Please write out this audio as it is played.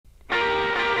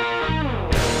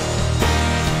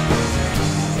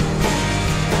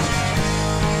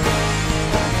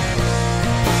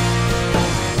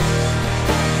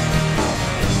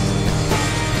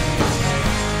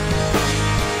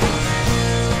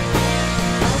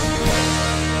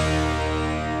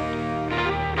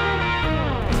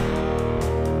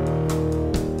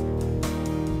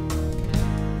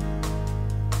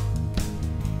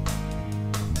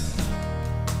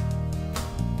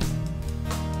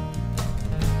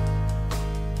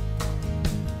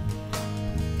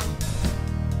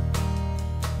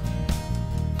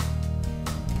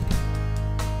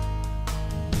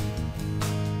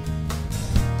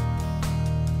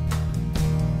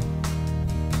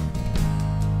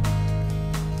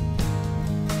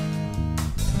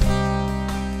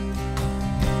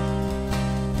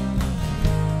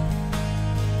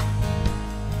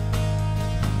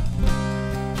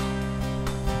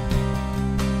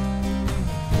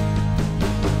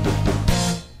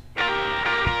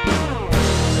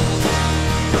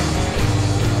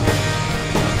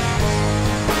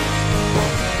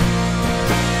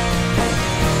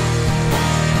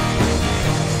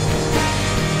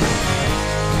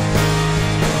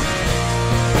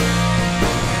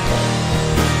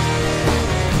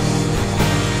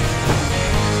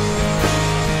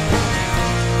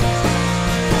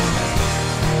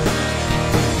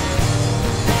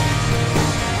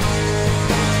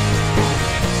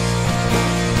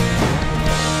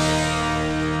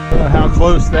know how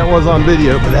close that was on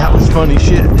video, but that was funny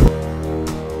shit.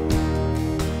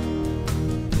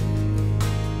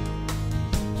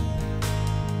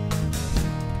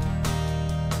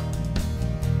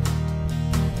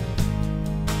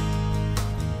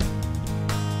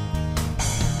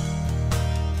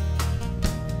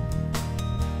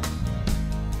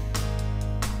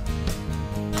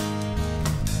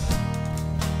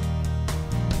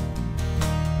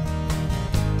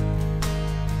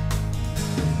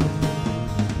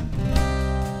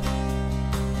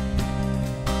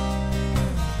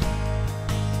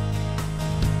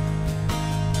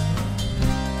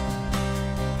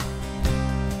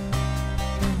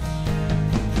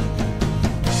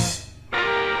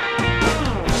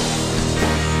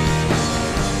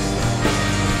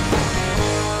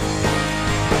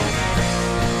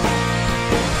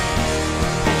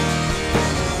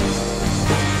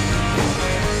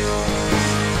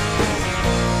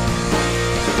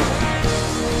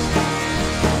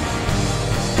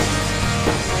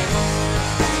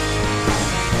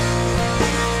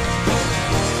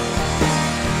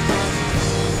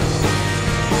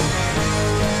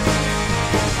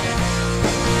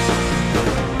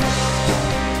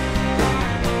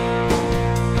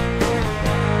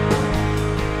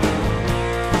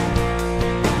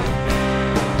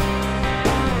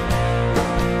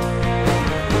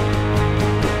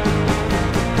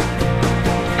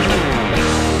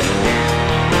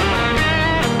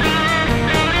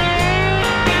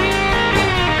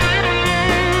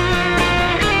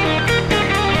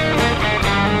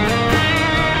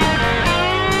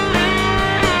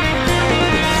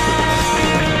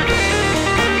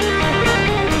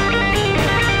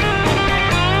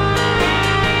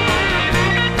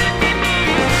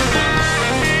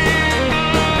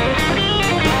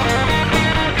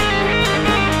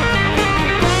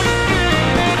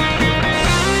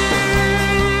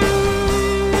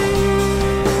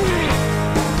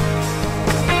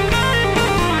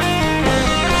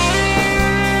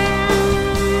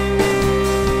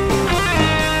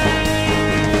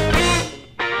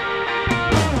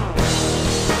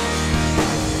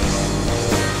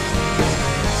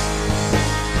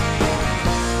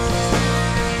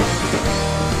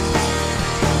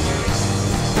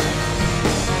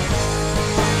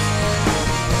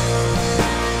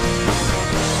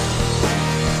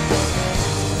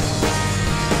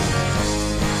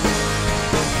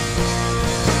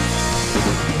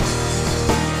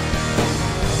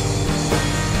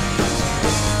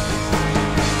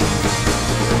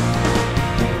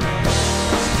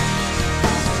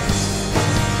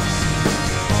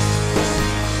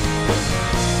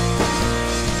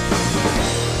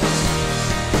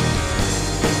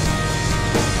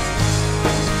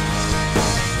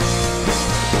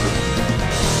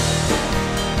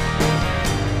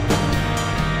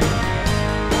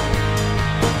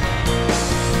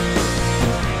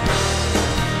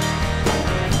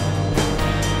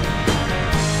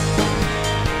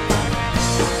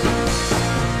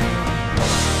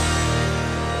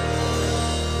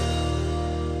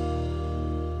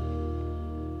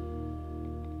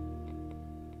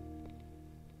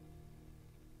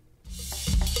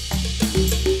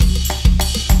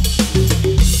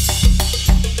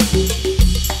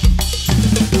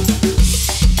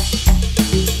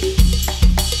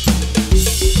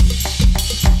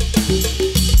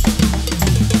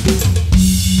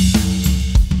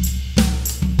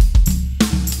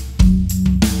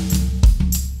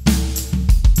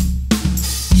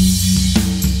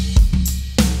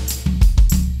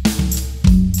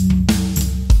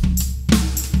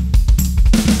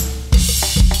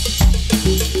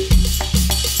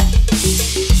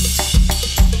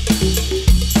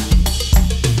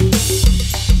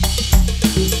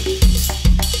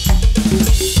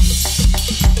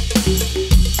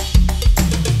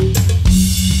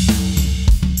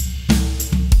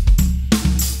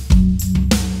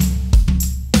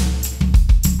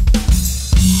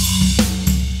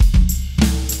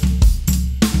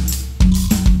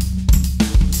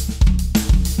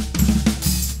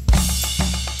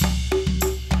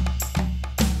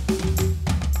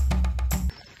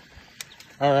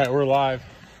 All right, we're live.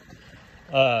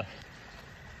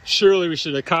 Surely we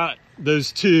should have caught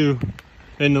those two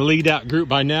in the lead out group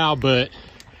by now, but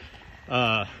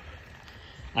I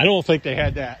don't think they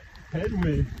had that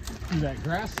headwind through that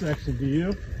grass section, do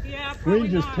you? Yeah, probably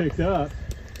Wind just not. picked up.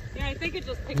 Yeah, I think it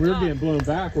just picked We were up. getting blown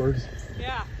backwards.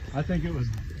 Yeah. I think it was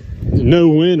no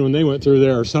wind when they went through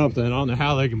there or something. I don't know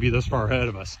how they can be this far ahead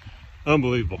of us.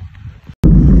 Unbelievable.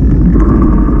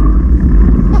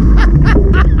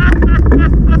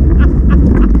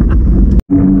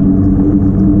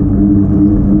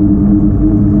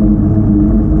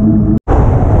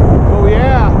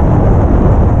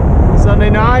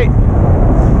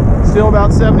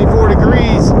 about 74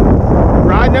 degrees.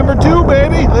 Ride number 2,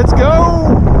 baby. Let's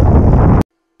go.